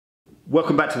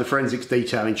Welcome back to the Forensics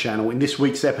Detailing channel. In this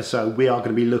week's episode we are going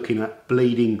to be looking at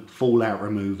bleeding fallout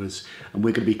removers, and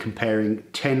we're going to be comparing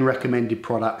 10 recommended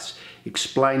products,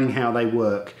 explaining how they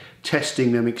work,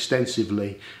 testing them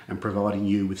extensively and providing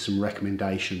you with some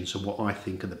recommendations of what I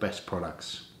think are the best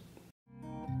products.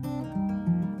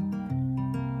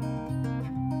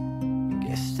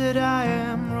 Guess that I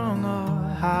am wrong or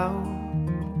how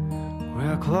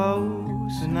we're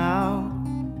close now.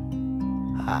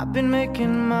 I've been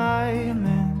making my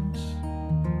amends.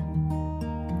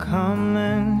 Come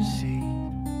and see.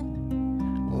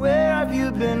 Where have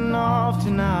you been off to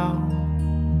now?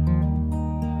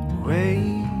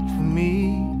 Wait for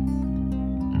me.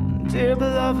 Dear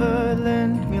beloved,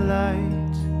 lend me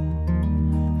light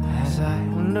as I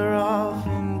wander off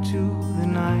into the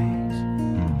night,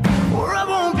 or I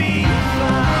won't be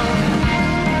found.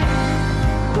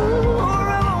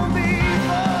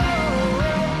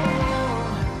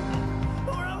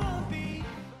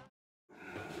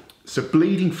 So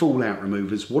bleeding fallout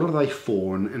removers, what are they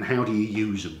for and how do you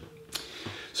use them?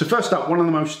 So first up, one of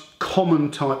the most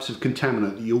common types of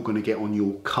contaminant that you're going to get on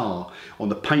your car, on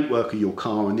the paintwork of your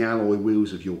car and the alloy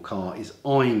wheels of your car, is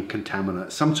iron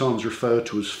contaminant, sometimes referred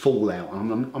to as fallout.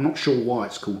 I'm not sure why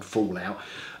it's called fallout,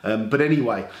 but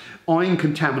anyway, iron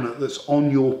contaminant that's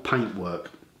on your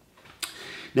paintwork.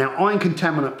 Now, iron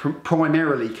contaminant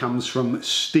primarily comes from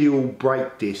steel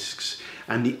brake discs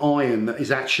and the iron that is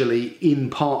actually in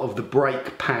part of the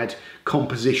brake pad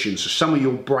composition. So some of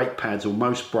your brake pads, or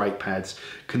most brake pads,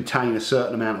 contain a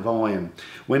certain amount of iron.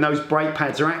 When those brake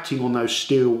pads are acting on those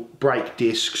steel brake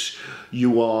discs,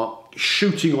 you are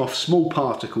shooting off small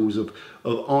particles of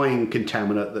iron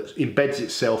contaminant that embeds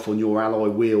itself on your alloy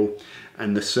wheel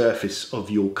and the surface of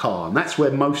your car. And that's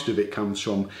where most of it comes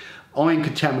from. Iron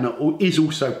contaminant is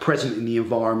also present in the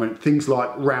environment, things like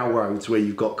railroads where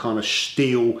you've got kind of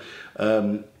steel,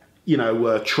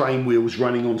 train wheels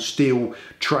running on steel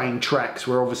train tracks,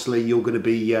 where obviously you're going to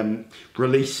be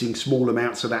releasing small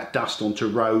amounts of that dust onto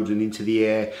road and into the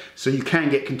air. So you can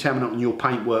get contaminant on your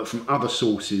paintwork from other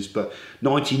sources, but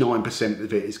 99%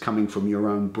 of it is coming from your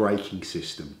own braking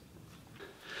system.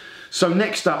 So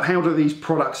next up, how do these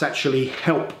products actually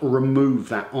help remove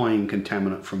that iron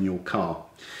contaminant from your car?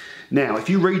 Now, if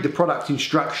you read the product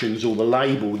instructions or the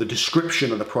label, the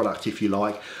description of the product if you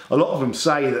like, a lot of them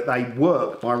say that they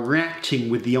work by reacting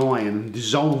with the iron and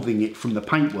dissolving it from the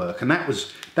paintwork, and that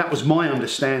was my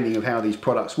understanding of how these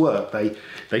products work.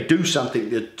 They do something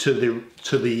to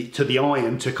the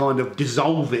iron to kind of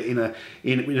dissolve it in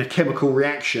a chemical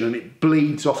reaction, and it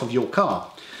bleeds off of your car.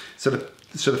 So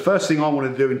the first thing I want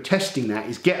to do in testing that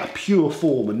is get a pure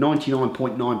form, a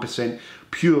 99.9%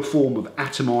 pure form of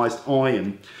atomized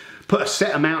iron. Put a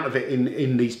set amount of it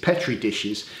in these Petri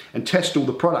dishes and test all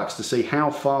the products to see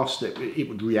how fast it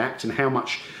would react and how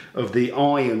much of the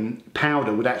iron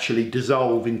powder would actually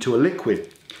dissolve into a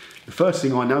liquid. The first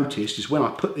thing I noticed is when I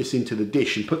put this into the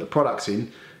dish and put the products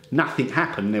in, nothing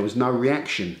happened, there was no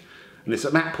reaction. And it's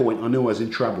at that point I knew I was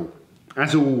in trouble.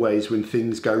 As always, when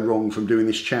things go wrong from doing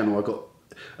this channel, I've got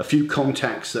a few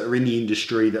contacts that are in the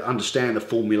industry that understand the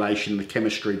formulation and the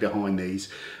chemistry behind these,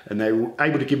 and they were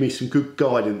able to give me some good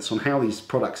guidance on how these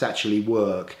products actually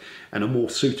work and a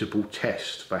more suitable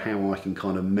test for how I can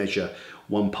kind of measure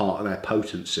one part of their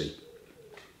potency.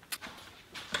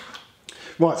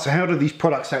 Right, so how do these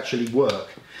products actually work?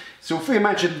 So if we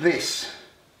imagine this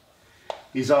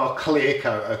is our clear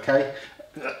coat, okay?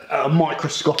 At a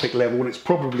microscopic level, and it's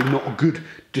probably not a good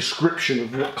description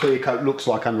of what clear coat looks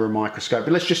like under a microscope,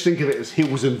 but let's just think of it as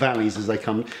hills and valleys, as they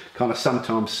kind of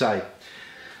sometimes say.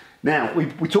 Now, we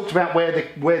talked about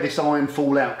where this iron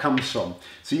fallout comes from.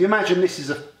 So you imagine this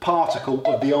is a particle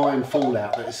of the iron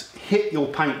fallout that has hit your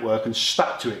paintwork and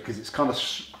stuck to it because it's kind of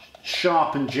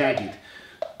sharp and jagged.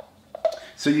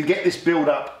 So you get this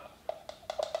build-up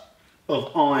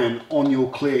of iron on your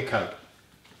clear coat.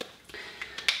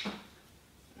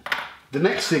 The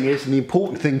next thing is, and the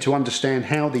important thing to understand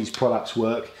how these products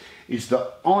work, is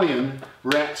that iron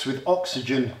reacts with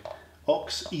oxygen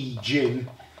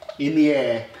in the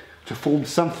air to form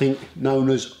something known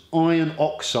as iron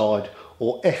oxide,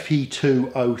 or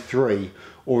Fe2O3,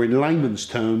 or in layman's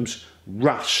terms,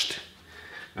 rust.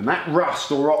 And that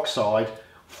rust or oxide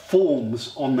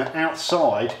forms on the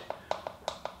outside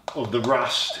of the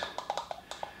rust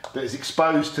that is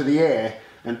exposed to the air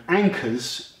and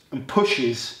anchors and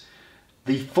pushes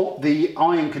the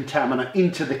iron contaminant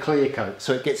into the clear coat,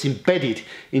 so it gets embedded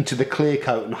into the clear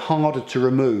coat and harder to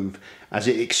remove as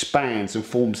it expands and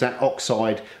forms that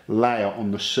oxide layer on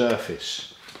the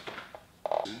surface.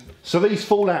 So these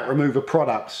fallout remover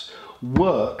products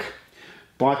work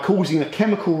by causing a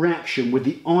chemical reaction with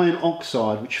the iron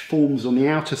oxide which forms on the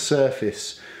outer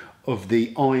surface of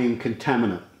the iron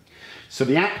contaminant. So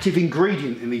the active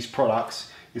ingredient in these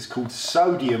products is called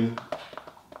sodium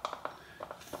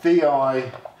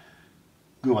I'm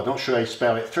not sure how you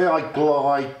spell it,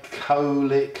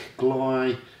 thioglycolic,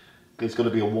 there's got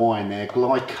to be a Y in there,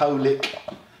 glycolic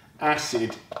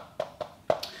acid.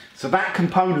 So that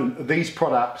component of these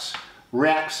products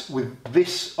reacts with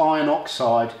this iron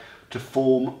oxide to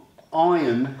form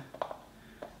iron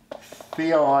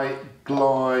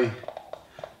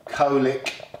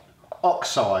thioglycolic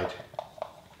oxide.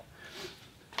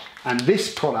 And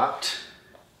this product,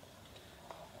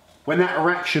 when that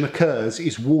reaction occurs,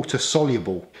 is water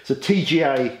soluble. So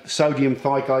TGA, sodium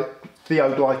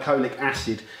thioglycolic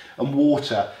acid, and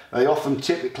water, they often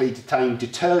typically contain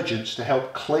detergents to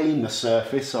help clean the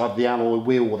surface of the alloy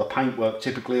wheel or the paintwork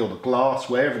typically, or the glass,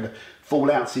 wherever the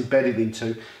fallout's embedded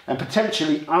into, and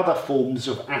potentially other forms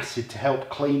of acid to help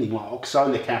cleaning, like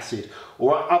oxalic acid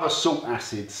or other salt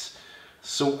acids.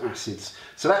 So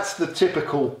that's the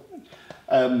typical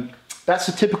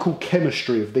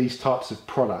chemistry of these types of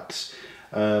products.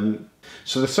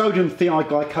 So the sodium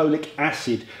thioglycolic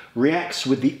acid reacts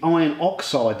with the iron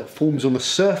oxide that forms on the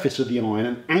surface of the iron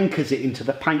and anchors it into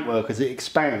the paintwork as it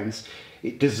expands.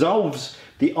 It dissolves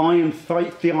the iron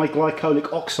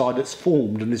thioglycolic oxide that's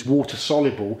formed and is water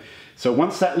soluble. So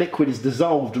once that liquid is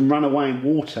dissolved and run away in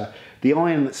water, the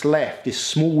iron that's left is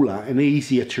smaller and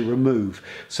easier to remove.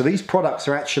 So these products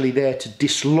are actually there to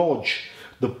dislodge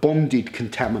the bonded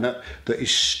contaminant that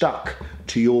is stuck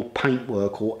to your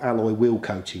paintwork or alloy wheel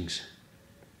coatings.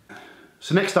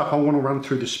 So next up I want to run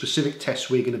through the specific tests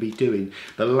we're going to be doing,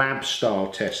 the lab style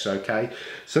tests, okay?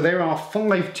 So there are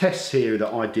 5 tests here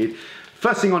that I did.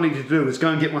 First thing I needed to do was go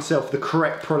and get myself the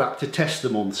correct product to test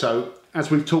them on. So as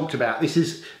we've talked about, this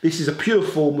is a pure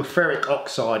form of ferric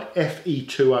oxide,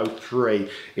 Fe2O3,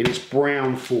 in its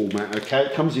brown format, okay?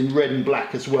 It comes in red and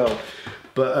black as well.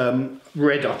 But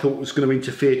red I thought was going to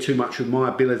interfere too much with my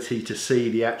ability to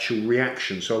see the actual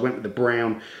reaction, so I went with the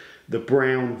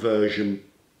brown version.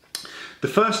 The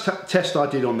first test I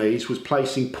did on these was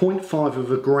placing 0.5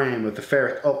 of a gram of the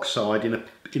ferric oxide in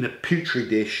a Petri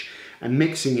dish and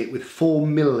mixing it with 4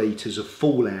 millilitres of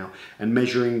fallout and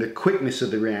measuring the quickness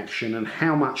of the reaction and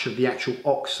how much of the actual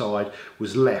oxide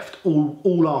was left,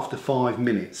 all after 5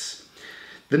 minutes.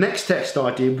 The next test I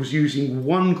did was using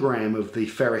 1 gram of the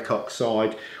ferric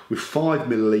oxide with 5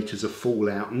 millilitres of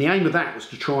fallout, and the aim of that was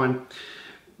to try and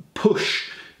push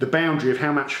the boundary of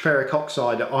how much ferric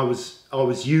oxide I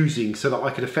was using, so that I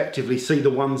could effectively see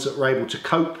the ones that were able to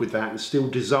cope with that and still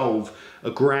dissolve a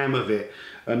gram of it,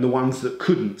 and the ones that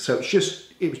couldn't. So it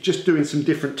was just doing some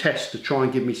different tests to try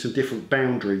and give me some different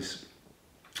boundaries.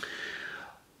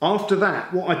 After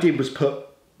that, what I did was put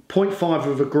 0.5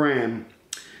 of a gram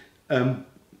of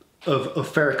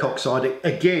ferric oxide,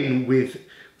 again with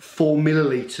 4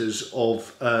 millilitres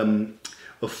of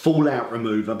fallout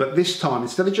remover, but this time,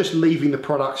 instead of just leaving the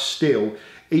product still,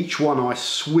 each one I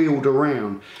swirled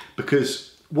around,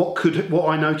 because what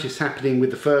I noticed happening with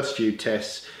the first few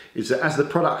tests is that as the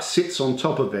product sits on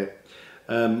top of it,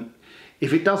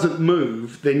 if it doesn't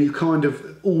move, then you kind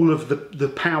of, all of the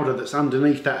powder that's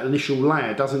underneath that initial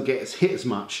layer doesn't get hit as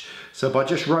much. So by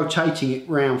just rotating it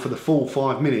round for the full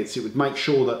 5 minutes, it would make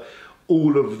sure that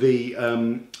all of the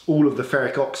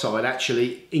ferric oxide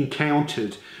actually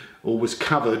encountered or was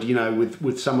covered, you know,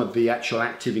 with some of the actual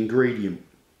active ingredient.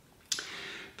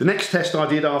 The next test I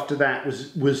did after that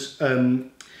was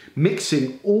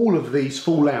mixing all of these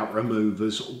fallout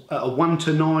removers at a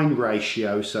 1:9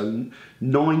 ratio, so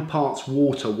 9 parts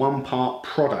water, 1 part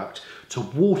product, to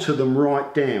water them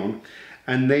right down,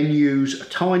 and then use a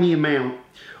tiny amount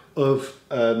of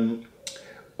the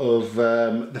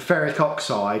ferric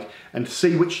oxide and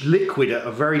see which liquid at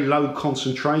a very low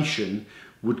concentration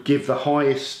would give the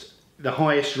highest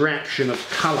reaction of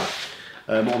colour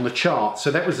on the chart.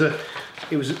 So that was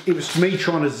it was me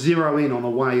trying to zero in on a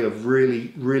way of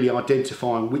really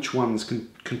identifying which ones can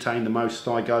contain the most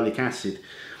thioglycolic acid.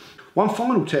 One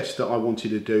final test that I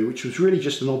wanted to do, which was really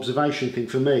just an observation thing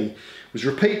for me, was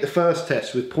repeat the first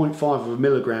test with 0.5 of a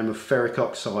milligram of ferric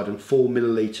oxide and 4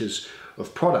 millilitres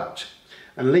of product,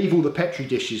 and leave all the Petri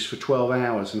dishes for 12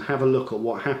 hours and have a look at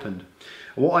what happened.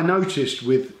 And what I noticed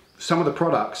with some of the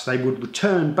products, they would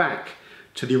return back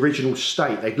to the original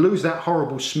state. They'd lose that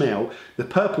horrible smell, the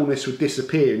purpleness would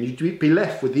disappear, and you'd be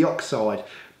left with the oxide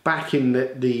back in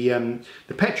the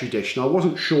Petri dish, and I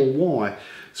wasn't sure why.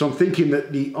 So I'm thinking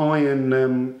that the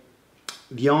iron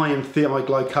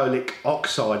thioglycolic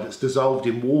oxide that's dissolved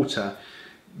in water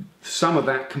some of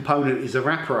that component is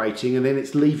evaporating and then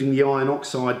it's leaving the iron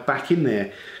oxide back in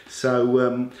there.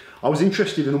 So I was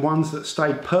interested in the ones that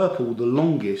stayed purple the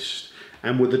longest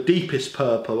and were the deepest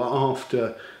purple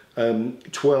after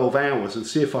 12 hours, and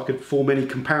see if I could form any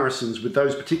comparisons with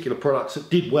those particular products that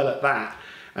did well at that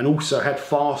and also had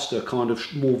faster, kind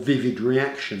of more vivid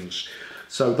reactions.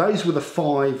 So those were the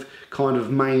 5 kind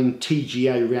of main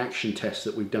TGA reaction tests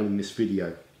that we've done in this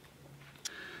video.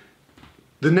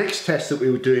 The next test that we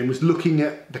were doing was looking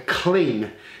at the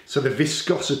cling, so the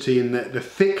viscosity and the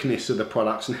thickness of the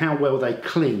products and how well they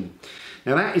cling.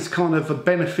 Now that is kind of a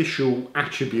beneficial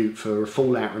attribute for a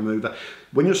fallout remover.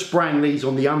 When you're spraying these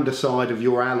on the underside of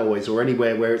your alloys or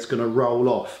anywhere where it's going to roll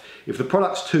off, if the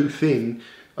product's too thin,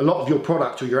 a lot of your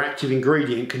product or your active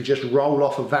ingredient can just roll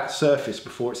off of that surface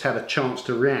before it's had a chance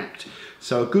to react.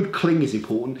 So a good cling is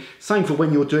important. Same for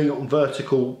when you're doing it on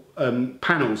vertical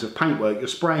panels of paintwork. You're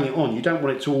spraying it on, you don't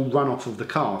want it to all run off of the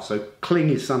car. So cling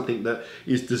is something that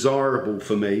is desirable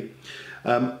for me.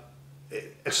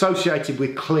 Associated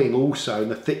with cling also, and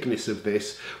the thickness of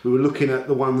this, we were looking at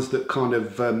the ones that kind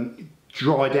of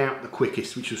dried out the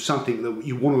quickest, which was something that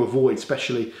you want to avoid,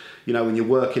 especially, you know, when you're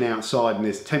working outside and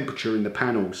there's temperature in the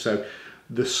panels. So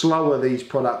the slower these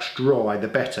products dry, the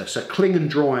better. So cling and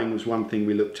drying was one thing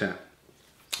we looked at.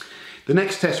 The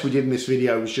next test we did in this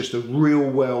video was just a real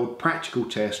world practical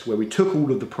test where we took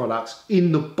all of the products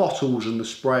in the bottles and the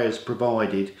sprayers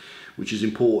provided, which is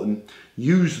important,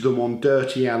 used them on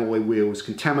dirty alloy wheels,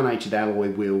 contaminated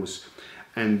alloy wheels,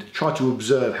 and tried to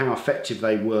observe how effective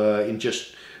they were in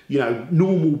just, you know,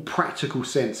 normal practical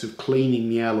sense of cleaning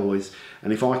the alloys,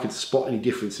 and if I could spot any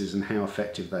differences in how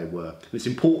effective they were. And it's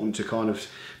important to kind of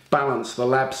balance the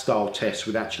lab style tests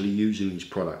with actually using these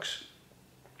products.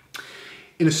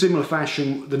 In a similar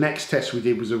fashion, the next test we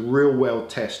did was a real world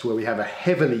test where we have a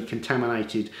heavily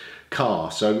contaminated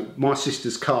car. So my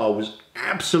sister's car was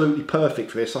absolutely perfect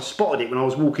for this. I spotted it when I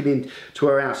was walking into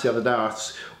her house the other day.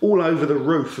 All over the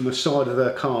roof and the side of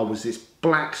her car was this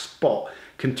black spot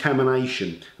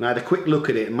contamination, and I had a quick look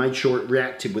at it and made sure it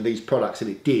reacted with these products,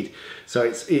 and it did. So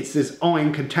it's this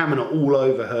iron contaminant all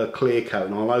over her clear coat,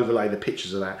 and I'll overlay the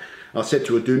pictures of that. I said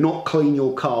to her, do not clean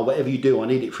your car, whatever you do, I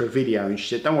need it for a video. And she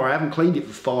said, don't worry, I haven't cleaned it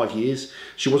for 5 years.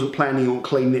 She wasn't planning on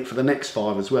cleaning it for the next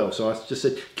 5 as well. So I just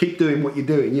said, keep doing what you're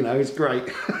doing, you know, it's great.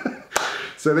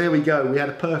 So there we go, we had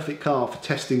a perfect car for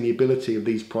testing the ability of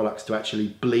these products to actually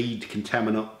bleed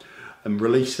contaminant and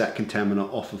release that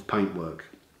contaminant off of paintwork.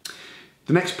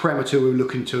 The next parameter we were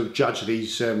looking to judge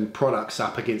these products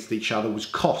up against each other was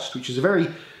cost, which is a very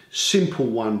simple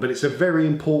one, but it's a very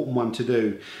important one to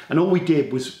do. And all we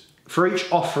did was, for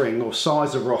each offering or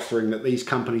size of offering that these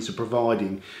companies are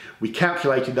providing, we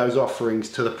calculated those offerings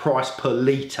to the price per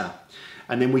litre,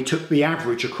 and then we took the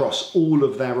average across all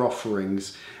of their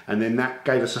offerings, and then that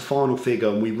gave us a final figure,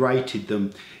 and we rated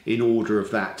them in order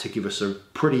of that to give us a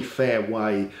pretty fair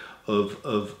way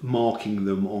of marking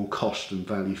them on cost and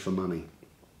value for money.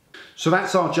 So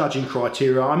that's our judging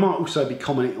criteria. I might also be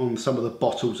commenting on some of the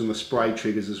bottles and the spray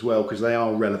triggers as well, because they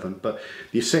are relevant, but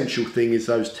the essential thing is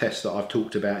those tests that I've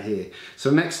talked about here. So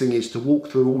the next thing is to walk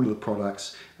through all of the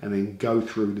products and then go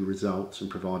through the results and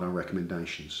provide our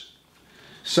recommendations.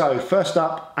 So first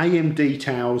up, AM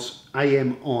Details,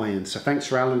 AM Iron. So thanks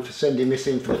for Alan for sending this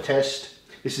in for the test.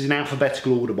 This is in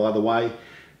alphabetical order, by the way.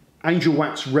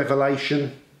 Angelwax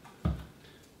Revelation,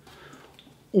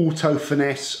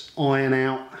 Finesse Iron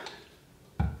Out,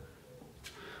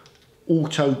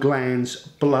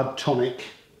 AutoGlanz Blood Tonic,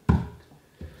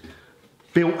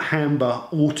 Bilt Hamber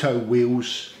Auto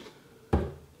Wheels,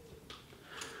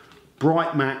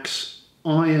 Britemax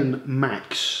Iron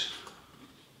Max,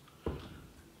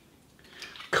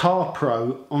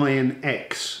 Carpro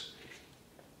IronX,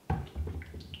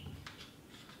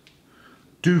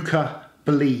 Dooka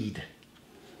Bleed,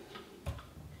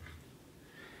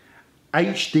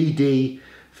 HDD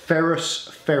Ferrous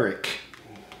Ferric,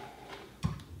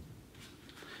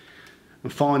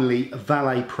 and finally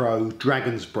Valet Pro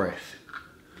Dragon's Breath.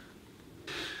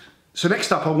 So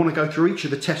next up I want to go through each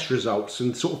of the test results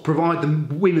and sort of provide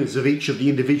the winners of each of the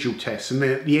individual tests, and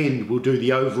then at the end we'll do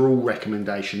the overall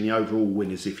recommendation, the overall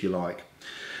winners if you like.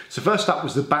 So first up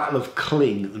was the battle of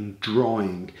cling and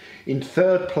drying. In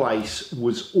third place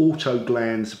was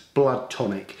AutoGlanz Blood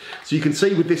Tonic. So you can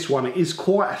see with this one it is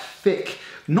quite a thick,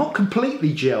 not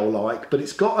completely gel-like, but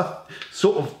it's got a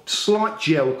sort of slight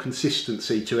gel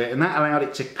consistency to it, and that allowed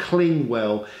it to cling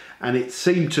well, and it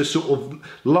seemed to sort of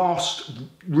last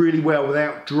really well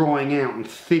without drying out and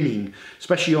thinning,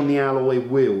 especially on the alloy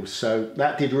wheels. So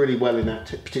that did really well in that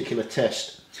particular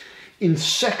test. In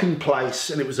second place,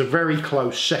 and it was a very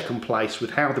close second place with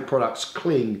how the products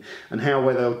cling and how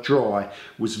well they'll dry,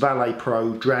 was Valet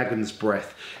Pro Dragon's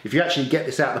Breath. If you actually get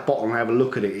this out of the bottle and have a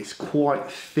look at it, it's quite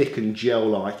thick and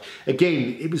gel-like.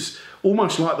 Again, it was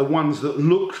almost like the ones that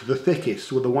looked the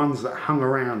thickest were the ones that hung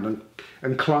around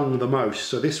and clung the most.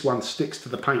 So this one sticks to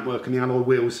the paintwork and the alloy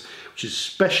wheels, which is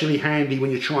especially handy when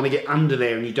you're trying to get under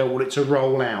there and you don't want it to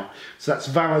roll out. So that's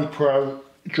Valet Pro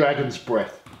Dragon's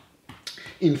Breath.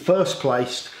 In first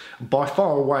place, by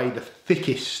far away the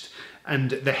thickest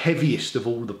and the heaviest of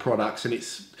all the products, and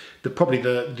it's probably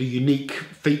the unique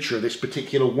feature of this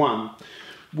particular one,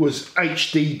 was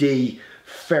HDD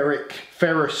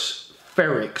Ferrous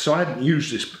Ferric. So I hadn't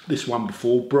used this one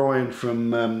before. Brian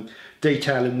from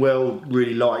Detailing Well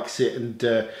really likes it,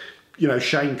 and you know,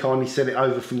 Shane kindly sent it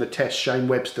over from the test, Shane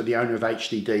Webster, the owner of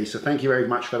HDD, so thank you very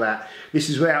much for that. This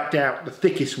is without doubt the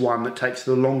thickest one that takes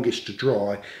the longest to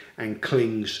dry and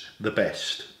clings the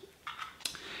best.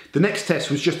 The next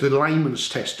test was just the layman's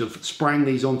test of spraying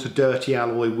these onto dirty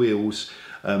alloy wheels,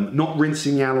 not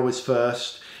rinsing the alloys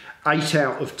first. 8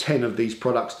 out of 10 of these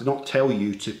products do not tell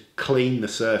you to clean the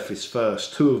surface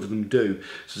first. 2 of them do.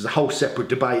 So there's a whole separate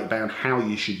debate about how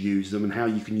you should use them and how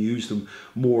you can use them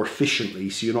more efficiently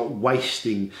so you're not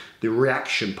wasting the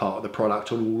reaction part of the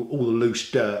product on all the loose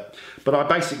dirt. But I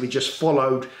basically just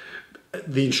followed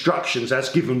the instructions as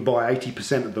given by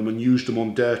 80% of them and used them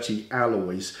on dirty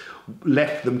alloys,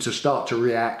 left them to start to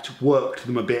react, worked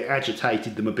them a bit,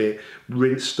 agitated them a bit,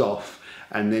 rinsed off,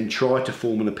 and then try to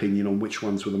form an opinion on which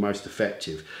ones were the most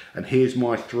effective. And here's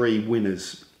my 3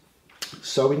 winners.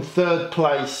 So in third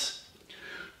place,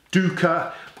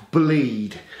 Dooka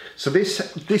Bleed. So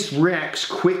this reacts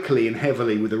quickly and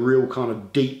heavily with a real kind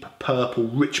of deep purple,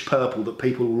 rich purple that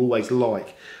people will always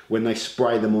like when they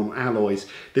spray them on alloys.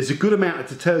 There's a good amount of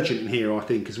detergent in here, I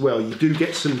think, as well. You do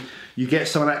get some, you get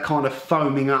some of that kind of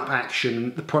foaming up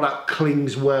action. The product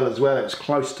clings well as well. It's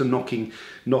close to knocking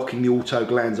the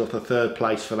AutoGlanz off the third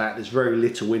place for that. There's very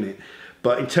little in it.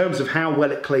 But in terms of how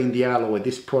well it cleaned the alloy,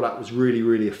 this product was really,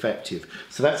 really effective.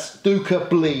 So that's Dooka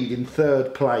Bleed in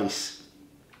third place.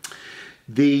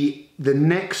 The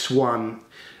next one,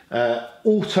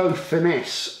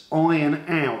 Finesse Iron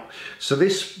Out. So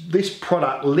this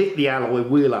product lit the alloy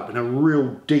wheel up in a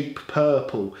real deep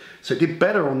purple. So it did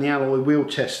better on the alloy wheel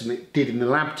test than it did in the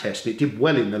lab test. It did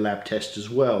well in the lab test as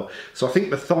well. So I think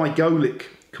the thigolic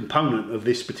component of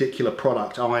this particular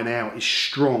product, Iron Out, is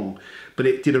strong, but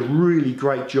it did a really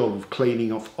great job of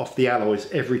cleaning off the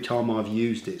alloys every time I've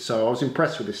used it. So I was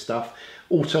impressed with this stuff.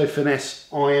 Finesse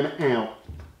Iron Out.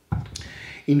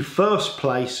 In first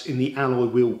place in the alloy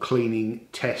wheel cleaning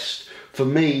test for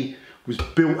me was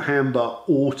Bilt Hamber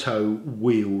Auto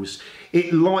Wheels.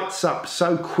 It lights up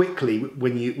so quickly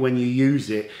when you use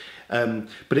it,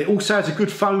 but it also has a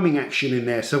good foaming action in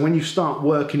there, so when you start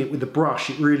working it with the brush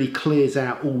it really clears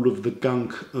out all of the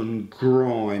gunk and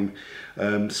grime.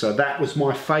 So that was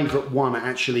my favourite one,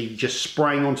 actually, just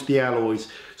spraying onto the alloys,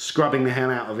 scrubbing the hell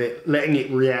out of it, letting it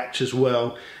react as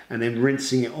well, and then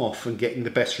rinsing it off and getting the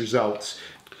best results.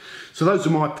 So those are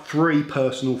my 3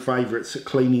 personal favourites at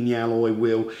cleaning the alloy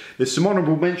wheel. There's some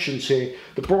honourable mentions here.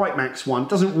 The Britemax one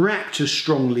doesn't react as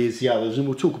strongly as the others, and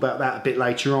we'll talk about that a bit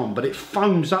later on, but it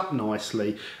foams up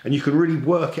nicely and you can really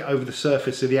work it over the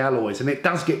surface of the alloys, and it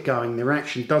does get going, the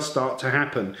reaction does start to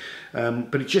happen,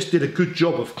 but it just did a good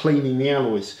job of cleaning the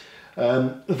alloys.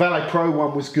 The Valet Pro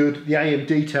one was good, the AM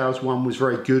Details one was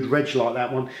very good, Reg liked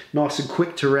that one, nice and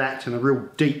quick to react and a real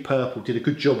deep purple, did a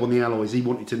good job on the alloys. He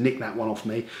wanted to nick that one off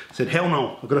me, said hell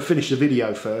no, I've got to finish the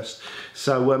video first.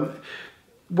 So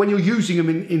when you're using them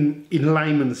in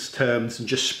layman's terms and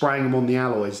just spraying them on the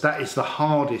alloys, that is the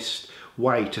hardest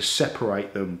way to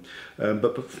separate them,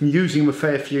 but from using them a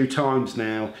fair few times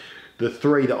now, the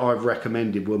 3 that I've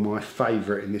recommended were my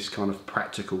favourite in this kind of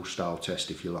practical style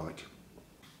test, if you like.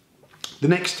 The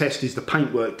next test is the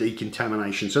paintwork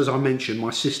decontamination. So as I mentioned,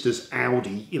 my sister's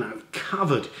Audi, you know,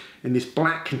 covered in this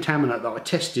black contaminant that I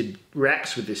tested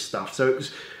reacts with this stuff. So it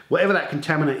was, whatever that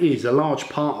contaminant is, a large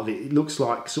part of it looks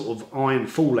like sort of iron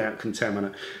fallout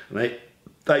contaminant. And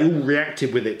they all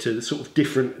reacted with it to sort of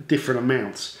different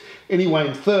amounts. Anyway,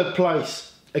 in third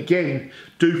place, again,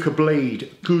 Dooka Bleed,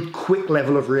 good quick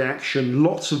level of reaction,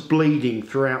 lots of bleeding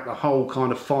throughout the whole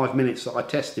kind of 5 minutes that I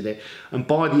tested it, and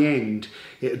by the end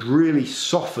it had really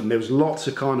softened. There was lots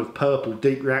of kind of purple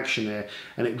deep reaction there,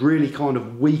 and it really kind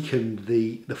of weakened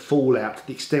the fallout to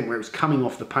the extent where it was coming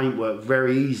off the paintwork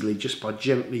very easily just by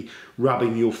gently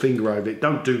rubbing your finger over it.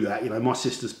 Don't do that, you know, my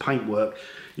sister's paintwork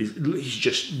is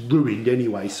just ruined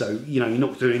anyway. So, you know, you're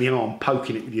not doing any harm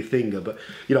poking it with your finger, but,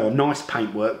 you know, a nice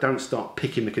paintwork, don't start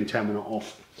picking the contaminant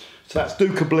off. So that's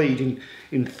Dooka Bleed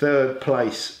in third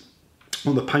place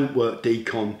on the paintwork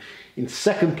decon. In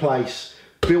second place,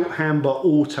 Bilt Hamber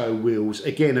Auto Wheels.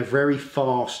 Again, a very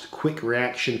fast, quick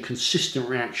reaction, consistent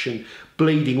reaction,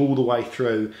 bleeding all the way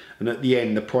through, and at the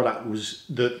end the product was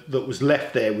that was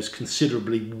left there was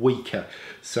considerably weaker.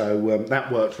 So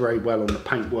that worked very well on the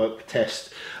paintwork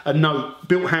test. And note,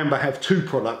 Bilt Hamber have two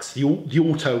products: the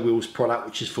Auto Wheels product,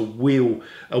 which is for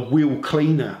a wheel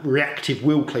cleaner, reactive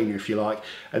wheel cleaner if you like,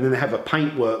 and then they have a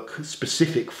paintwork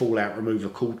specific fallout remover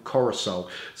called Corosol.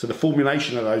 So the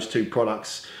formulation of those two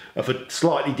products are for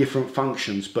slightly different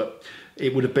functions, but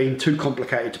it would have been too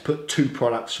complicated to put two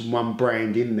products from one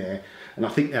brand in there, and I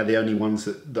think they're the only ones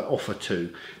that offer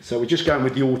two. So we're just going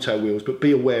with the Auto Wheels, but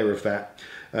be aware of that.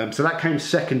 So that came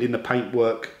second in the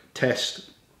paintwork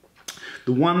test.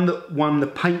 The one that won the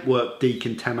paintwork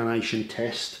decontamination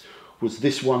test was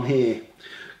this one here,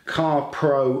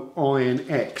 Carpro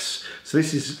IronX. So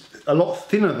this is a lot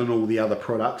thinner than all the other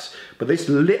products, but this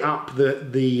lit up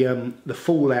the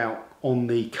fallout on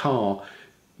the car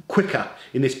quicker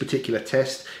in this particular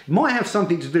test. It might have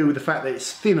something to do with the fact that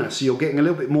it's thinner, so you're getting a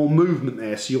little bit more movement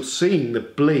there, so you're seeing the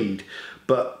bleed.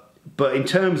 But in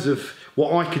terms of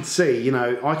what I could see, you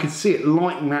know, I could see it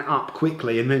lighting that up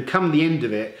quickly, and then come the end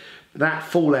of it, that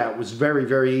fallout was very,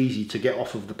 very easy to get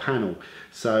off of the panel.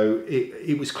 So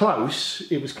it was close.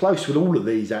 It was close with all of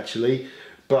these actually,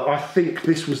 but I think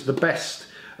this was the best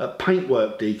at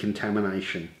paintwork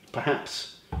decontamination,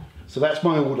 perhaps. So that's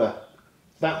my order.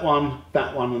 That one,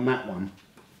 and that one.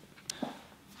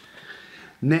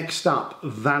 Next up,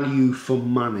 value for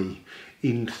money.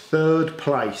 In third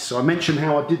place, so I mentioned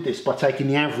how I did this by taking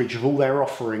the average of all their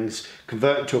offerings,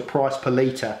 converting to a price per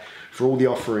litre for all the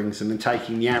offerings, and then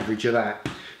taking the average of that.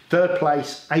 Third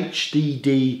place,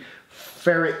 HDD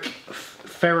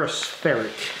Ferrous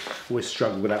Ferric. Always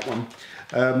struggle with that one.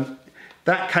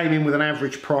 That came in with an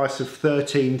average price of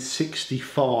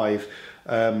 $13.65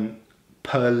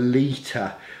 per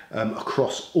litre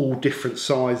across all different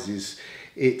sizes.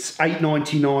 It's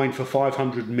 $8.99 for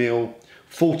 500 ml,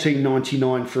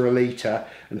 $14.99 for a litre,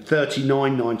 and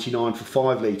 $39.99 for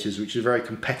 5 litres, which is a very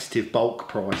competitive bulk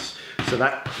price. So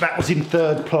that was in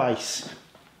third place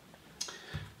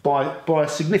by a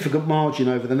significant margin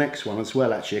over the next one as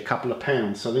well, actually a couple of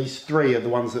pounds. So these three are the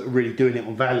ones that are really doing it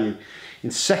on value. In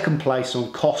second place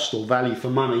on cost or value for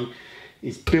money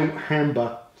is Bilt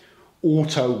Hamber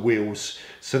Auto Wheels.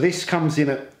 So this comes in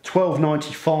at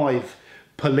 $12.95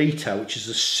 per litre, which is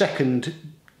the second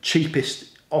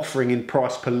cheapest offering in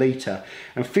price per litre,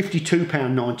 and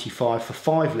 £52.95 for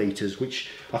 5 litres,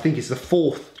 which I think is the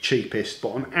fourth cheapest, but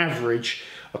on average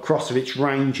across of its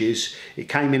ranges it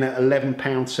came in at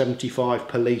 £11.75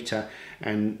 per litre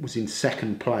and was in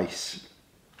second place.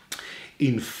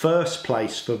 In first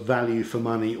place for value for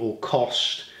money or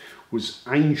cost was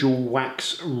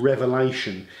Angelwax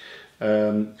Revelation.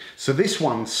 So this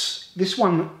one,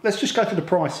 let's just go through the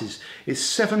prices. It's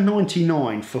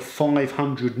 $7.99 for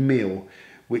 500 ml,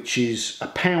 which is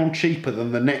 £1 cheaper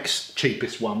than the next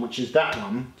cheapest one, which is that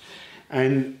one,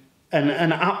 and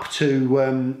up to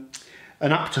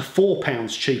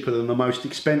 £4 cheaper than the most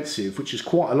expensive, which is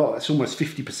quite a lot. That's almost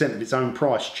 50% of its own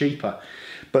price cheaper.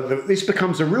 But this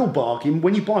becomes a real bargain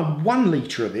when you buy 1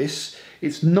 litre of this.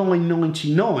 It's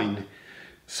 $9.99.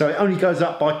 So it only goes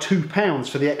up by £2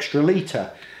 for the extra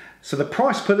litre. So the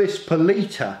price per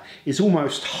litre is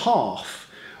almost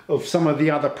half of some of the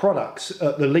other products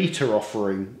at the litre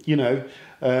offering, you know.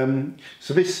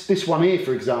 So this one here,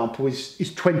 for example, is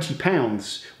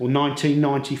 £20 or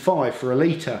 $19.95 for a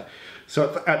litre.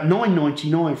 So at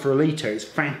 $9.99 for a litre, it's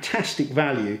fantastic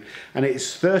value, and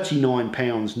it's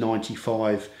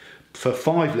 £39.95 for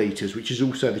 5 litres, which is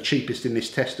also the cheapest in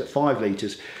this test at 5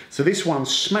 litres. So this one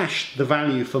smashed the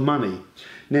value for money.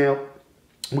 Now,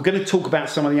 we're going to talk about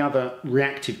some of the other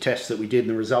reactive tests that we did and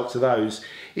the results of those.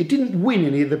 It didn't win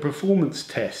any of the performance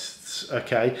tests,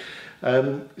 okay?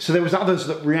 So there was others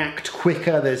that react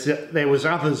quicker. There was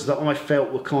others that I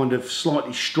felt were kind of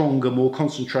slightly stronger, more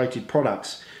concentrated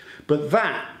products. But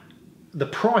the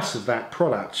price of that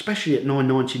product, especially at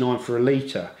 $9.99 for a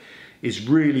litre, is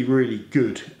really, really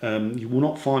good. You will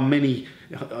not find many,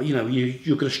 you know,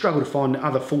 you're going to struggle to find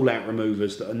other fallout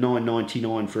removers that are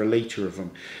 $9.99 for a litre of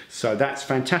them. So that's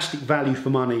fantastic value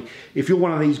for money. If you're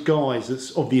one of these guys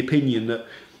that's of the opinion that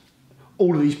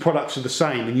all of these products are the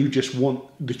same and you just want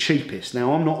the cheapest.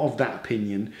 Now, I'm not of that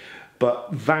opinion,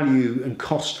 but value and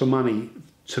cost for money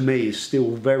to me is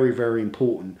still very, very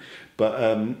important.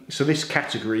 But so this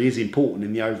category is important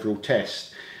in the overall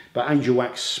test. but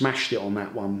Angelwax smashed it on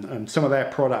that one. Some of their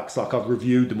products, like I've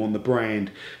reviewed them on the brand,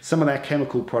 some of their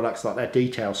chemical products like their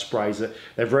detail sprays,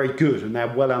 they're very good and they're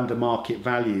well under market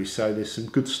value, so there's some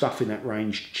good stuff in that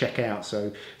range to check out.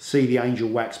 So see the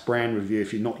Angelwax brand review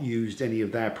if you've not used any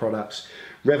of their products.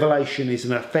 Revelation is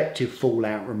an effective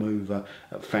fallout remover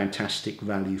at fantastic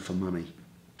value for money.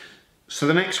 So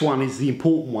the next one is the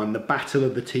important one, the battle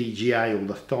of the TGA, or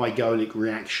the thigolic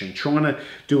reaction. Trying to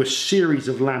do a series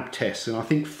of lab tests, and I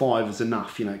think 5 is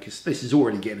enough, you know, because this is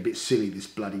already getting a bit silly, this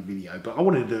bloody video, but I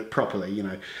wanted to do it properly, you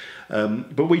know.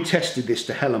 But we tested this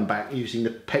to hell and back using the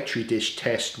Petri dish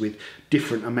test with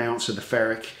different amounts of the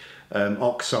ferric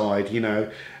oxide, you know,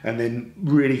 and then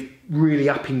really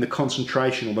upping the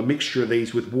concentration or the mixture of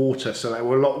these with water so they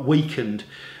were a lot weakened,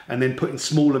 and then putting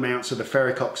small amounts of the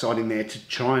ferric oxide in there to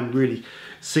try and really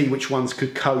see which ones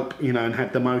could cope, you know, and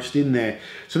had the most in there.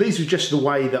 So these were just the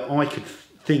way that I could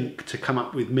think to come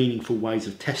up with meaningful ways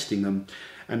of testing them.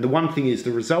 And the one thing is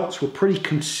the results were pretty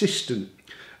consistent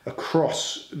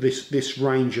across this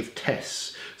range of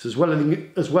tests. So as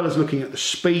well as looking at the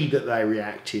speed that they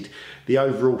reacted, the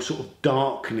overall sort of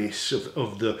darkness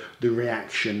of the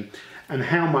reaction, and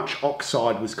how much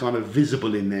oxide was kind of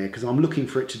visible in there, because I'm looking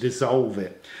for it to dissolve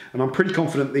it. And I'm pretty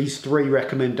confident these 3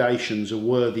 recommendations are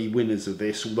worthy winners of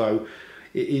this, although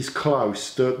it is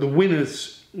close. The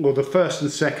winners, well, the first and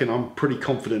second, I'm pretty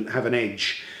confident have an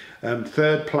edge.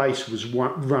 Third place was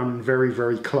run very,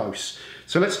 very close.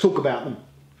 So let's talk about them.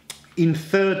 In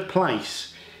third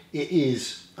place, it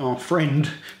is our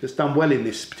friend that's done well in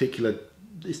this particular.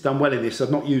 It's done well in this. I've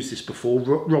not used this before.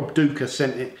 Rob Dooka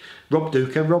sent it. Rob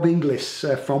Inglis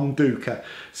from Dooka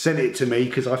sent it to me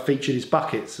because I featured his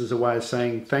buckets as a way of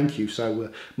saying thank you.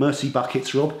 So mercy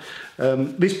buckets, Rob.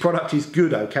 This product is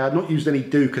good, okay? I've not used any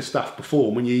Dooka stuff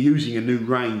before. When you're using a new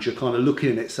range, you're kind of looking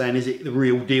at it saying, is it the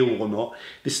real deal or not?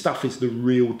 This stuff is the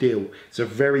real deal. It's a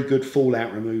very good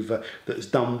fallout remover that has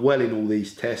done well in all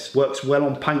these tests. Works well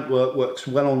on paintwork, works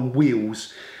well on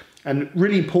wheels. And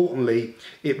really importantly,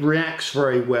 it reacts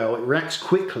very well. It reacts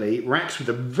quickly. It reacts with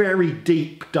a very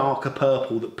deep, darker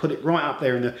purple that put it right up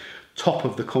there in the top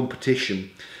of the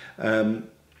competition. And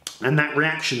that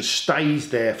reaction stays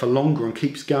there for longer and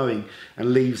keeps going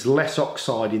and leaves less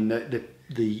oxide in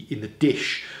the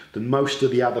dish than most of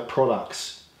the other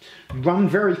products. Run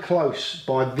very close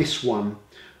by this one,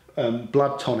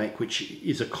 Blood Tonic, which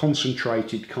is a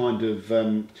concentrated kind of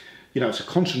you know, it's a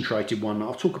concentrated one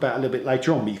I'll talk about a little bit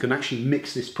later on, but you can actually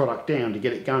mix this product down to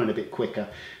get it going a bit quicker.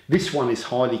 This one is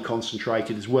highly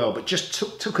concentrated as well, but just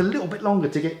took a little bit longer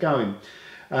to get going.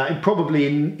 And probably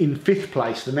in 5th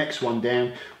place, the next one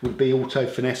down would be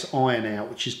Finesse Iron Out,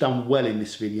 which has done well in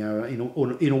this video in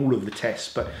all of the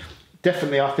tests. But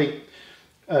definitely I think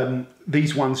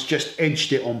these ones just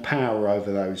edged it on power over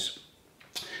those.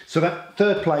 So that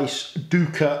 3rd place,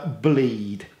 Dooka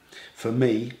Bleed for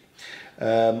me.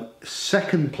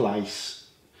 2nd place,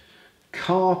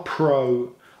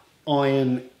 Carpro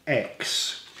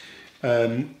IronX.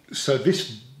 So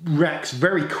this reacts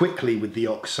very quickly with the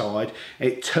oxide.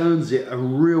 It turns it a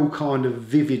real kind of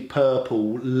vivid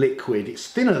purple liquid. It's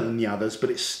thinner than the others, but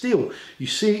it's still, you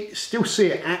still see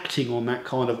it acting on that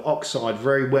kind of oxide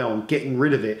very well and getting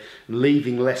rid of it and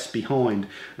leaving less behind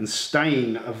and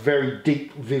staying a very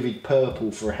deep, vivid purple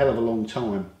for a hell of a long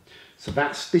time. So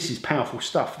this is powerful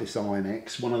stuff, this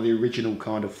IronX, one of the original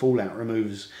kind of fallout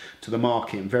removers to the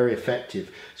market, and very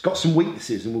effective. It's got some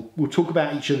weaknesses, and we'll talk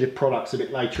about each of the products a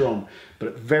bit later on, but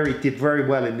it did very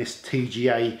well in this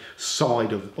TGA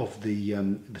side of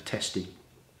the testing.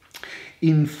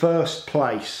 In 1st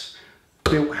place,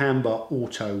 Bilt Hamber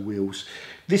Auto Wheels.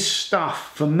 This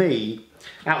stuff, for me,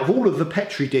 out of all of the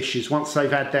Petri dishes, once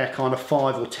they've had their kind of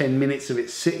 5 or 10 minutes of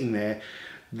it sitting there,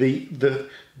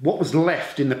 what was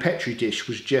left in the Petri dish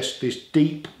was just this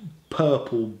deep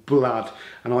purple blood,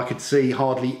 and I could see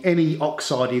hardly any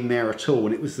oxide in there at all,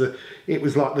 and it was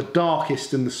like the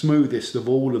darkest and the smoothest of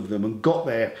all of them, and got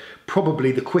there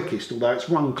probably the quickest, although it's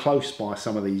run close by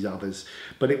some of these others.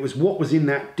 But it was what was in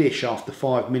that dish after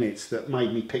 5 minutes that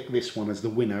made me pick this one as the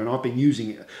winner, and I've been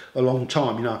using it a long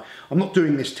time. You know, I'm not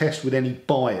doing this test with any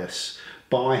bias,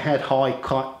 but I had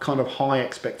kind of high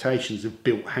expectations of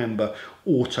Bilt Hamber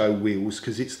Auto Wheels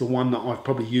because it's the one that I've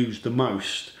probably used the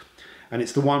most, and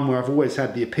it's the one where I've always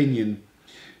had the opinion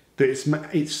that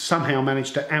it's somehow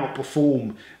managed to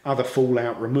outperform other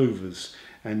fallout removers.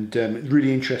 And it's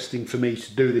really interesting for me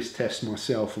to do this test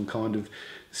myself and kind of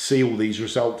see all these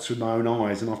results with my own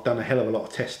eyes, and I've done a hell of a lot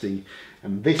of testing,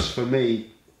 and this for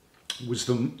me was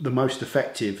the most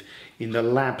effective in the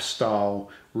lab style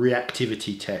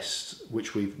reactivity tests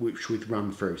which we've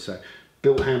run through. So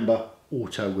Bilt Hamber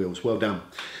Auto Wheels, well done.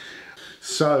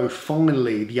 So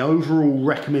finally, the overall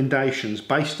recommendations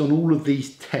based on all of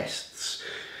these tests.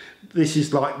 This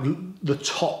is like the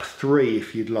top 3,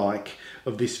 if you'd like,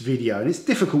 of this video, and it's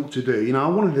difficult to do. You know, I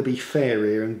wanted to be fair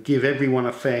here and give everyone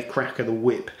a fair crack of the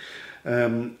whip,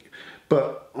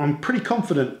 but I'm pretty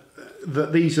confident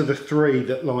that these are the 3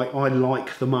 that I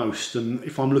like the most. And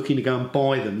if I'm looking to go and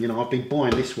buy them, you know, I've been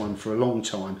buying this one for a long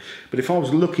time, but if I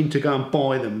was looking to go and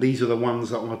buy them, these are the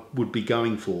ones that I would be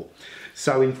going for.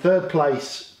 So in 3rd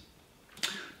place,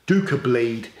 Dooka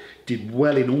Bleed did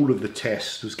well in all of the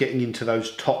tests, was getting into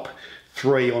those top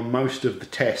 3 on most of the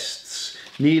tests,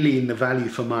 nearly in the value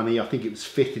for money. I think it was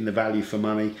 5th in the value for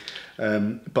money.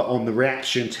 But on the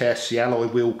reaction tests, the alloy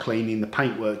wheel cleaning, the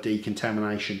paintwork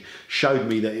decontamination, showed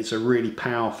me that it's a really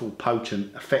powerful,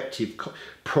 potent, effective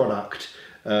product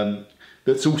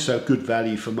that's also good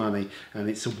value for money, and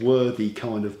it's a worthy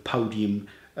kind of podium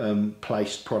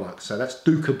placed product. So that's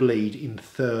Dooka Bleed in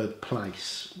 3rd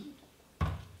place.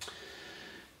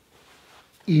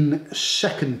 In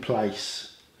 2nd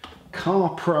place,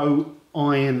 Carpro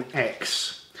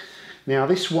IronX. Now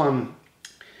this one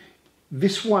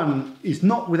is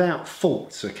not without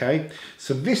faults, okay?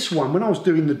 So this one, when I was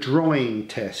doing the drying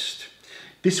test,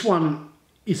 this one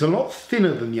is a lot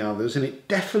thinner than the others, and it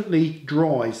definitely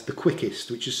dries the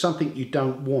quickest, which is something you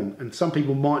don't want, and some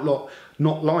people might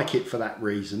not like it for that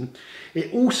reason.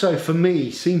 It also, for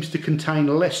me, seems to contain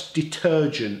less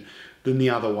detergent than the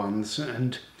other ones,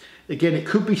 and again, it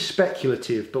could be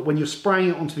speculative, but when you're spraying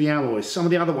it onto the alloys, some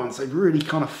of the other ones, they really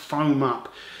kind of foam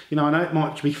up. You know, I know it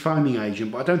might be foaming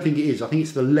agent, but I don't think it is. I think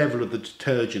it's the level of the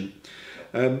detergent.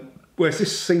 Whereas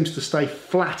this seems to stay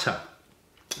flatter,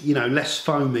 you know, less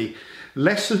foamy,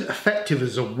 less effective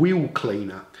as a wheel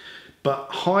cleaner, but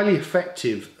highly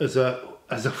effective as a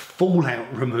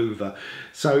fallout remover.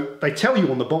 So they tell you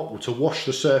on the bottle to wash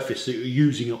the surface that you're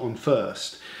using it on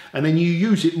first, and then you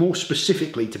use it more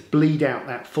specifically to bleed out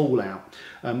that fallout.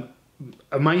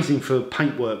 Amazing for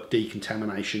paintwork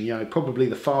decontamination, you know, probably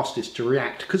the fastest to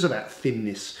react because of that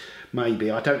thinness,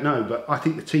 maybe, I don't know, but I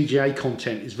think the TGA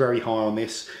content is very high on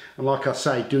this, and like I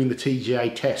say, doing the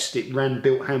TGA test, it ran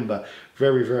Bilt Hamber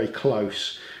very, very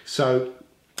close. So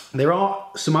there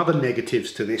are some other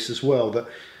negatives to this as well, that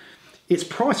it's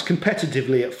priced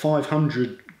competitively at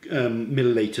 500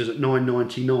 millilitres at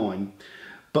 $9.99,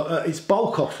 but its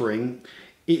bulk offering,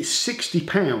 it's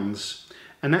 £60,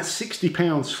 and that's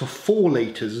 £60 for 4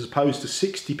 litres as opposed to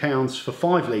 £60 for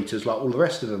 5 litres like all the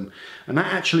rest of them. And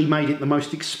that actually made it the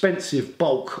most expensive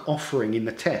bulk offering in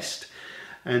the test.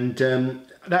 And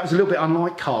that was a little bit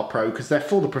unlike Carpro, because they're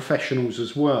for the professionals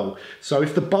as well. So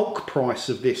if the bulk price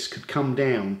of this could come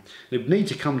down, it would need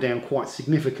to come down quite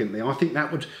significantly. I think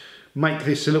that would make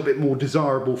this a little bit more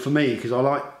desirable for me, because I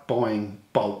like buying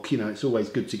bulk. You know, it's always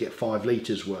good to get 5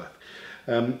 litres worth.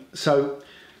 So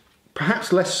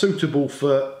perhaps less suitable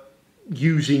for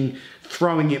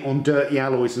throwing it on dirty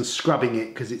alloys and scrubbing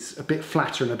it, because it's a bit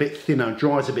flatter and a bit thinner,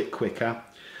 dries a bit quicker.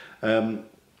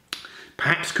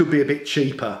 Perhaps could be a bit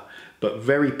cheaper, but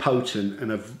very potent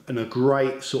and a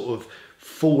great sort of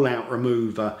fallout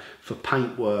remover for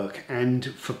paintwork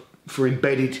and for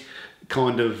embedded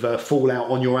kind of fallout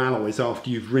on your alloys after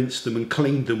you've rinsed them and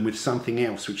cleaned them with something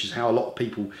else, which is how a lot of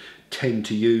people tend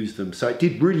to use them. So it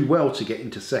did really well to get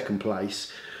into 2nd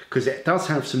place, because it does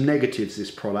have some negatives,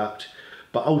 this product,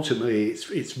 but ultimately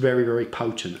it's very, very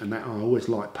potent, and that I always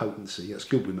like potency. That's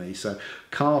good with me. So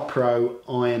Carpro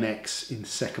IronX in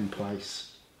 2nd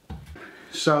place.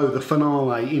 So the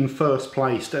finale, in 1st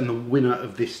place, and the winner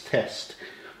of this test,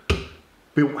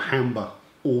 Bilt Hamber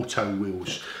Auto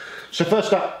Wheels. So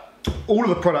first up, all of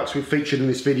the products we've featured in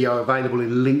this video are available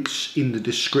in links in the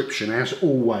description, as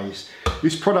always.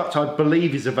 This product, I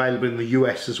believe, is available in the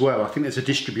US as well. I think there's a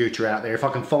distributor out there. If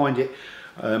I can find it,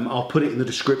 I'll put it in the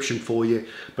description for you,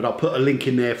 but I'll put a link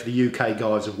in there for the UK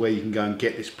guys of where you can go and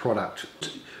get this product.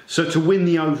 So to win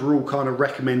the overall kind of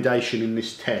recommendation in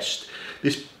this test,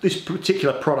 this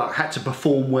particular product had to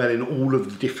perform well in all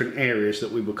of the different areas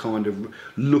that we were kind of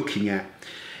looking at.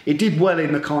 It did well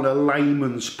in the kind of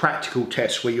layman's practical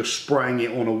test where you're spraying it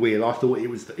on a wheel. I thought it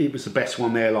was the best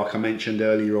one there, like I mentioned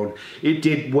earlier on. It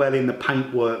did well in the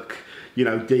paintwork, you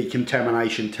know,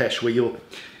 decontamination test where you're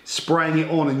spraying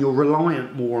it on and you're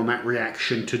reliant more on that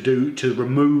reaction to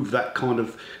remove that kind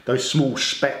of those small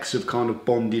specks of kind of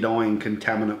bonded iron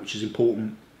contaminant, which is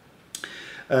important.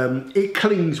 It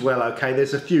cleans well, okay.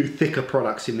 There's a few thicker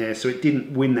products in there, so it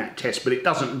didn't win that test, but it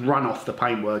doesn't run off the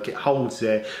paintwork. It holds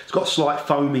there. It's got a slight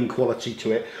foaming quality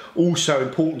to it. Also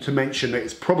important to mention that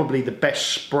it's probably the best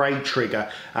spray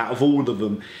trigger out of all of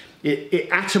them. it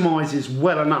atomizes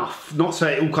well enough, not so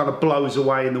it all kind of blows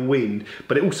away in the wind,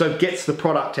 but it also gets the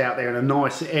product out there in a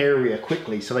nice area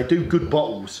quickly. So they do good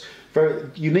bottles, very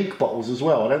unique bottles as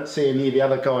well. I don't see any of the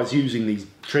other guys using these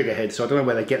trigger heads, so I don't know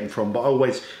where they get them from, but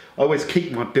I always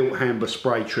keep my Bilt Hamber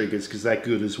spray triggers because they're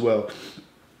good as well.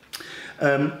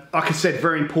 Like I said,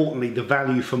 very importantly, the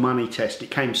value for money test, it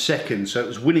came second, so it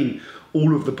was winning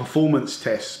all of the performance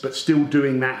tests, but still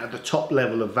doing that at the top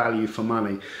level of value for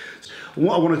money. And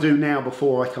what I want to do now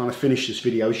before I kind of finish this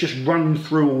video is just run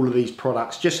through all of these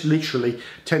products, just literally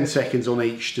 10 seconds on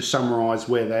each to summarise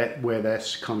where their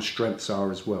kind of strengths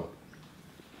are as well.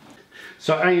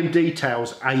 So AM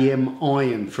Details AM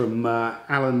Iron from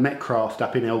Alan Metcraft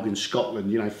up in Elgin,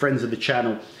 Scotland, you know, friends of the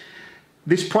channel.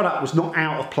 This product was not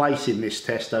out of place in this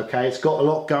test, okay? It's got a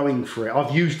lot going for it.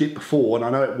 I've used it before and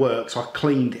I know it works. I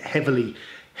cleaned heavily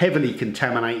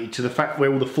contaminated to the fact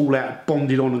where all the fallout had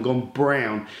bonded on and gone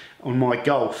brown on my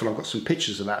Golf, and I've got some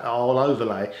pictures of that I'll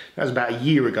overlay. That was about a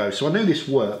year ago, so I knew this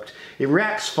worked. It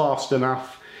reacts fast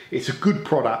enough. It's a good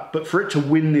product, but for it to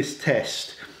win this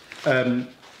test,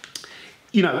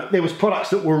 you know, there was products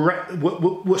that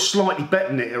were slightly better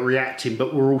than it at reacting,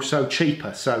 but were also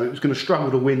cheaper, so it was going to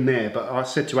struggle to win there. But I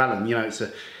said to Alan, you know,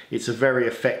 it's a very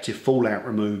effective fallout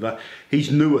remover. He's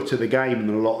newer to the game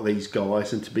than a lot of these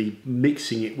guys, and to be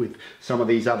mixing it with some of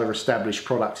these other established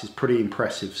products is pretty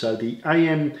impressive. So the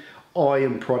AM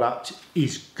Iron product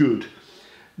is good.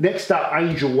 Next up,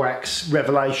 Angelwax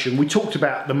Revelation. We talked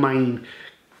about the main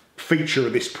feature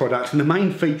of this product, and the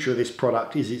main feature of this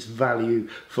product is its value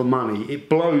for money. It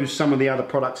blows some of the other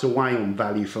products away on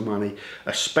value for money,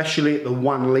 especially at the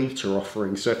 1 litre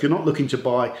offering. So if you're not looking to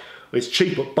buy, it's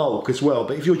cheap at bulk as well,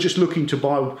 but if you're just looking to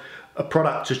buy a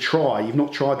product to try, you've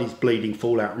not tried these bleeding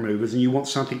fallout removers and you want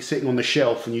something sitting on the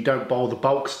shelf and you don't buy all the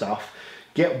bulk stuff,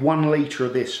 get 1 litre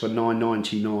of this for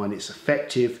 $9.99. It's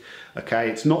effective, okay?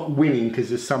 It's not winning because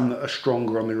there's some that are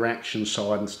stronger on the reaction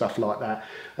side and stuff like that.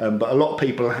 But a lot of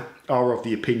people are of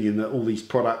the opinion that all these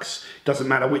products, doesn't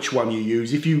matter which one you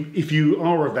use, if you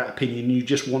are of that opinion, you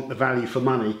just want the value for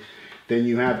money, then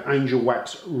you have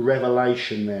Angelwax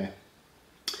Revelation there.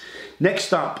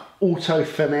 Next up,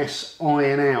 Finesse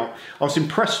Iron Out. I was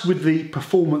impressed with the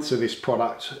performance of this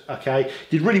product, okay?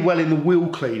 Did really well in the wheel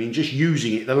cleaning, just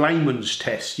using it, the layman's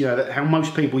test, you know, how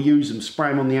most people use them, spray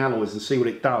them on the alloys and see what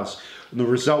it does. And the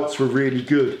results were really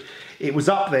good. It was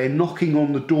up there knocking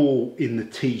on the door in the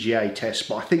TGA test,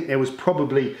 but I think there was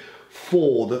probably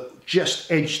 4 that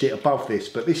just edged it above this,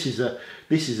 but this is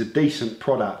a decent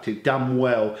product. It done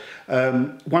well.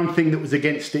 One thing that was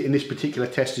against it in this particular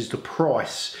test is the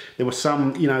price. There were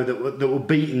some, you know, that were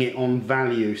beating it on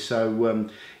value, so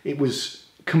it was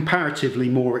comparatively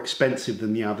more expensive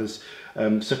than the others.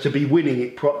 So to be winning,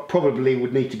 it probably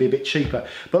would need to be a bit cheaper.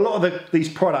 But a lot of these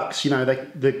products, you know,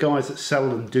 the guys that sell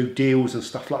them do deals and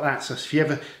stuff like that. So if you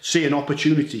ever see an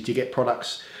opportunity to get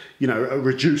products, you know, a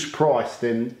reduced price,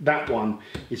 then that one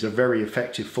is a very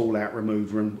effective fallout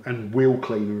remover and wheel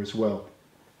cleaner as well.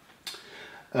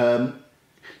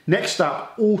 Next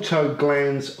up,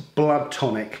 AutoGlanz Blood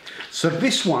Tonic. So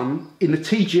this one, in the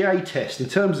TGA test, in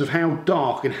terms of how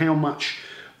dark and how much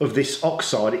of this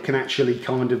oxide it can actually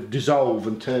kind of dissolve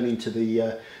and turn into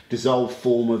the dissolved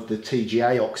form of the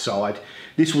TGA oxide,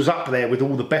 this was up there with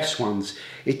all the best ones.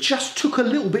 It just took a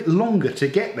little bit longer to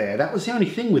get there. That was the only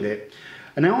thing with it.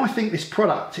 And now I think this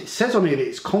product, it says on here that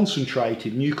it's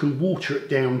concentrated and you can water it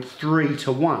down 3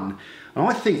 to 1. And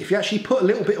I think if you actually put a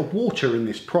little bit of water in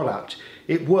this product,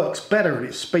 it works better and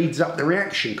it speeds up the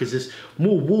reaction because there's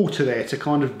more water there to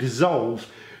kind of dissolve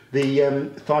the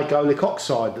thigolic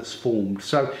oxide that's formed.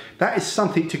 So that is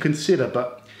something to consider,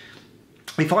 but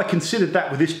if I considered that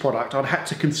with this product, I'd have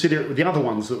to consider it with the other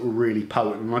ones that were really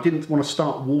potent, and I didn't want to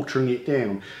start watering it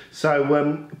down.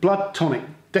 So Blood Tonic,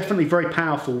 definitely very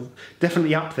powerful,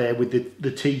 definitely up there with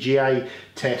the TGA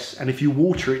test, and if you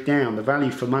water it down, the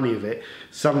value for money of it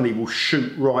suddenly will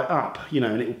shoot right up, you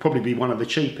know, and it will probably be one of the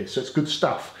cheapest, so it's good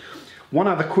stuff. One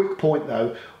other quick point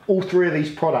though, all 3 of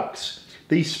these products,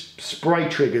 these spray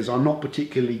triggers are not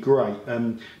particularly great.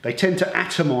 They tend to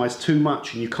atomize too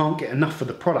much and you can't get enough of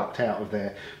the product out of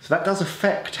there. So that does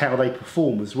affect how they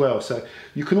perform as well. So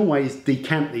you can always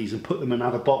decant these and put them in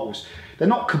other bottles. They're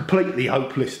not completely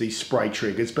hopeless, these spray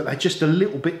triggers, but they're just a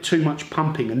little bit too much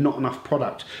pumping and not enough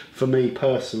product for me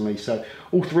personally. So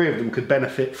all 3 of them could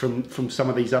benefit from some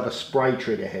of these other spray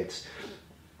trigger heads.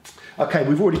 Okay,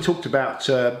 we've already talked about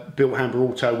Bilt Hamber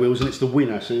Auto Wheels, and it's the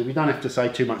winner, so we don't have to say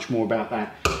too much more about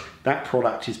that. That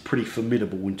product is pretty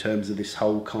formidable in terms of this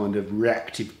whole kind of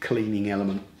reactive cleaning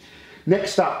element.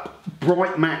 Next up,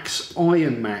 Britemax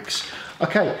Iron Max.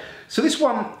 Okay, So this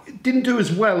one didn't do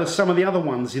as well as some of the other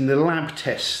ones in the lab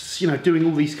tests, you know, doing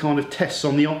all these kind of tests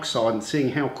on the oxide and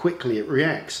seeing how quickly it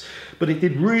reacts. But it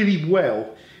did really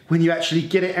well when you actually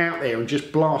get it out there and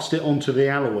just blast it onto the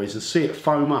alloys and see it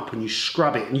foam up and you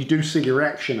scrub it and you do see the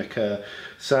reaction occur.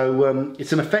 So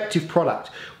it's an effective product.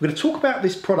 We're going to talk about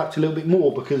this product a little bit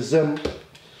more because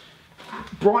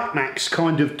Britemax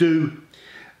kind of do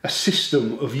a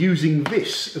system of using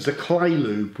this as a clay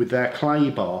lube with their clay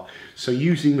bar. So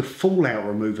using the fallout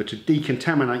remover to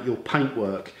decontaminate your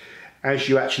paintwork as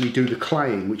you actually do the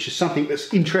claying, which is something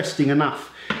that's interesting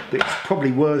enough that it's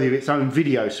probably worthy of its own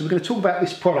video. So we're going to talk about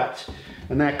this product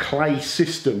and their clay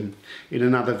system in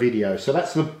another video. So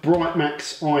that's the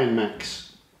Britemax Iron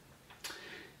Max.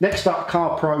 Next up,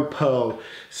 Carpro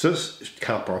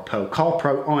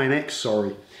IronX,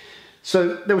 sorry.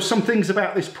 So there were some things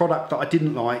about this product that I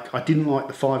didn't like. I didn't like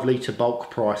the 5 litre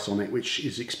bulk price on it, which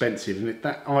is expensive,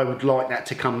 and I would like that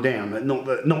to come down. Not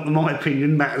that my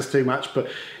opinion matters too much, but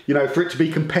you know, for it to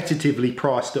be competitively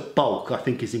priced at bulk, I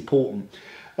think is important.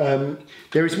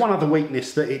 There is one other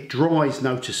weakness, that it dries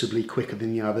noticeably quicker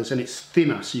than the others, and it's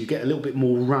thinner, so you get a little bit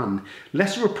more run.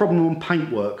 Less of a problem on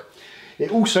paintwork. It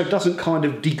also doesn't kind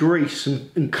of degrease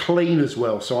and clean as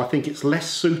well, so I think it's less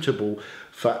suitable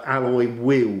for alloy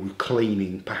wheel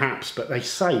cleaning perhaps, but they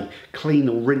say clean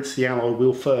or rinse the alloy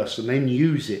wheel first and then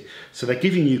use it. So they're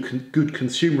giving you good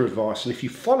consumer advice, and if you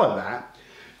follow that,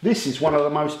 this is one of the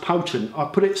most potent. I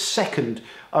put it second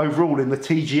overall in the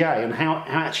TGA and how it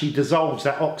actually dissolves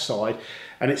that oxide,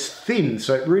 and it's thin,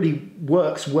 so it really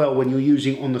works well when you're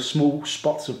using it on the small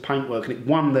spots of paintwork, and it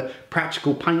won the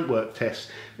practical paintwork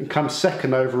test and comes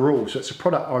second overall. So it's a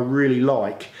product I really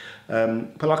like.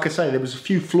 But like I say, there was a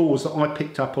few flaws that I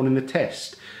picked up on in the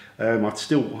test. I'd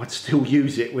still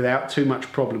use it without too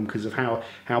much problem because of how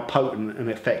potent and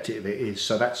effective it is.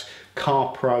 So that's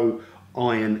Carpro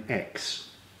IronX.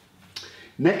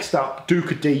 Next up,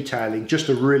 Dooka Detailing, just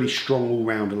a really strong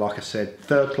all-rounder, like I said.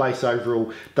 3rd place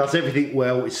overall, does everything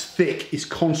well, it's thick, it's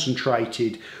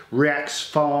concentrated, reacts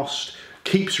fast,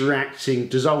 keeps reacting,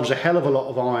 dissolves a hell of a lot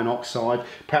of iron oxide,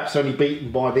 perhaps only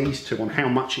beaten by these two on how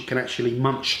much it can actually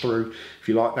munch through, if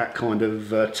you like that kind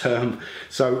of term.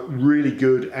 So really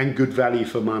good and good value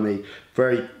for money.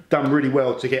 Done really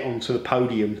well to get onto the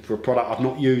podium for a product I've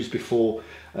not used before,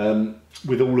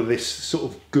 with all of this sort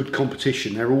of good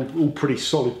competition. They're all pretty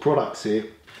solid products here.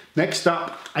 Next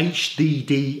up,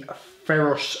 HDD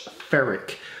Ferrous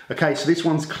Ferric. Okay, so this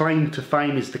one's claim to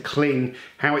fame is the cling,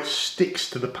 how it sticks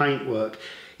to the paintwork.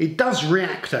 It does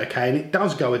react okay, and it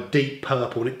does go a deep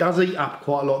purple, and it does eat up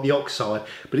quite a lot of the oxide,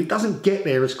 but it doesn't get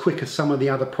there as quick as some of the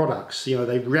other products. You know,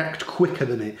 they react quicker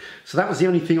than it. So that was the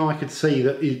only thing I could see,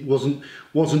 that it wasn't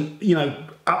you know,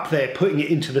 up there putting it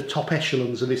into the top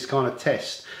echelons of this kind of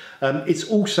test. It's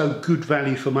also good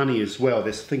value for money as well.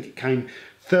 I think it came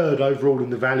 3rd overall in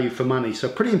the value for money, so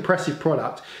pretty impressive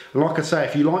product. And like I say,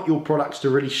 if you like your products to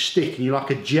really stick and you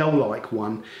like a gel-like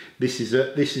one, this is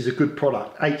a good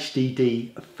product.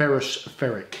 HDD Ferrous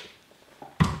Ferric.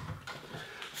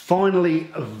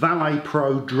 Finally, Valet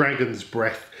Pro Dragon's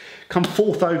Breath. Come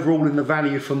 4th overall in the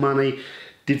value for money.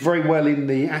 Did very well in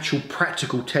the actual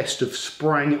practical test of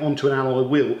spraying it onto an alloy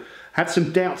wheel. Had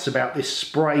some doubts about this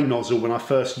spray nozzle when I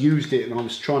first used it, and I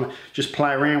was trying to just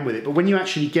play around with it. But when you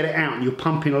actually get it out and you're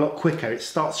pumping a lot quicker, it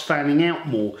starts fanning out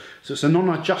more. So it's a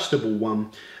non-adjustable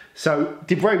one. So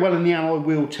did very well in the alloy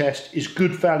wheel test, is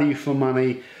good value for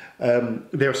money.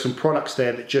 There are some products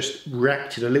there that just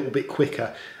reacted a little bit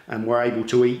quicker and were able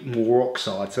to eat more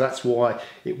oxide. So that's why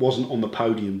it wasn't on the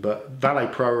podium. But Valet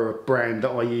Pro are a brand that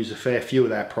I use a fair few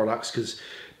of their products because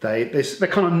they're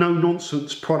kind of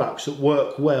no-nonsense products that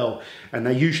work well, and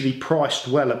they're usually priced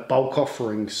well at bulk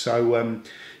offerings. So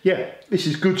yeah, this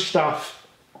is good stuff,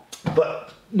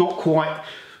 but not quite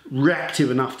reactive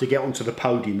enough to get onto the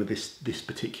podium of this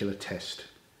particular test.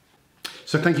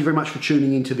 So thank you very much for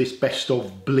tuning into this best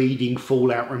of bleeding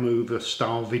fallout remover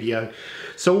style video.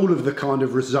 So all of the kind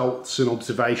of results and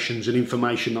observations and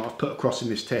information that I've put across in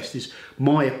this test is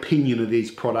my opinion of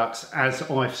these products as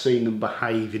I've seen them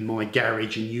behave in my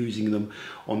garage and using them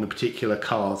on the particular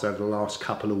cars over the last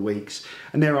couple of weeks.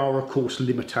 And there are of course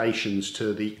limitations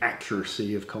to the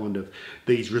accuracy of kind of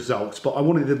these results, but I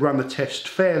wanted to run the test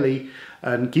fairly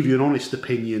and give you an honest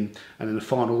opinion and then a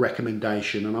final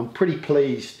recommendation. And I'm pretty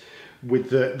pleased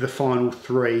with the final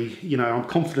 3. You know, I'm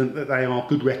confident that they are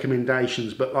good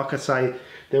recommendations, but like I say,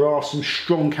 there are some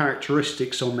strong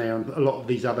characteristics on there on a lot of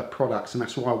these other products, and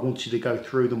that's why I wanted to go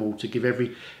through them all to give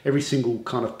every single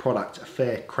kind of product a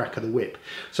fair crack of the whip.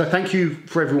 So thank you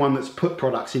for everyone that's put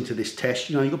products into this test.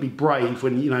 You know, you've got to be brave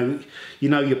when you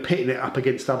know you're pitting it up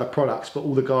against other products, but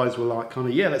all the guys were like kind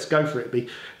of, yeah, let's go for it. It'd be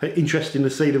interesting to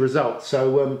see the results.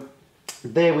 So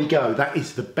there we go. That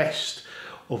is the best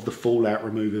of the fallout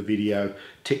remover video,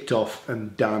 ticked off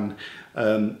and done.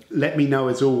 Let me know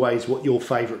as always what your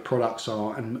favourite products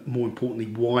are, and more importantly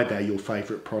why they're your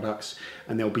favourite products,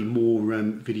 and there'll be more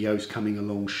videos coming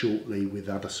along shortly with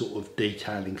other sort of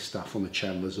detailing stuff on the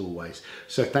channel as always.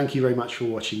 So thank you very much for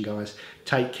watching, guys.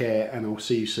 Take care, and I'll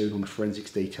see you soon on the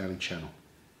Forensics Detailing channel.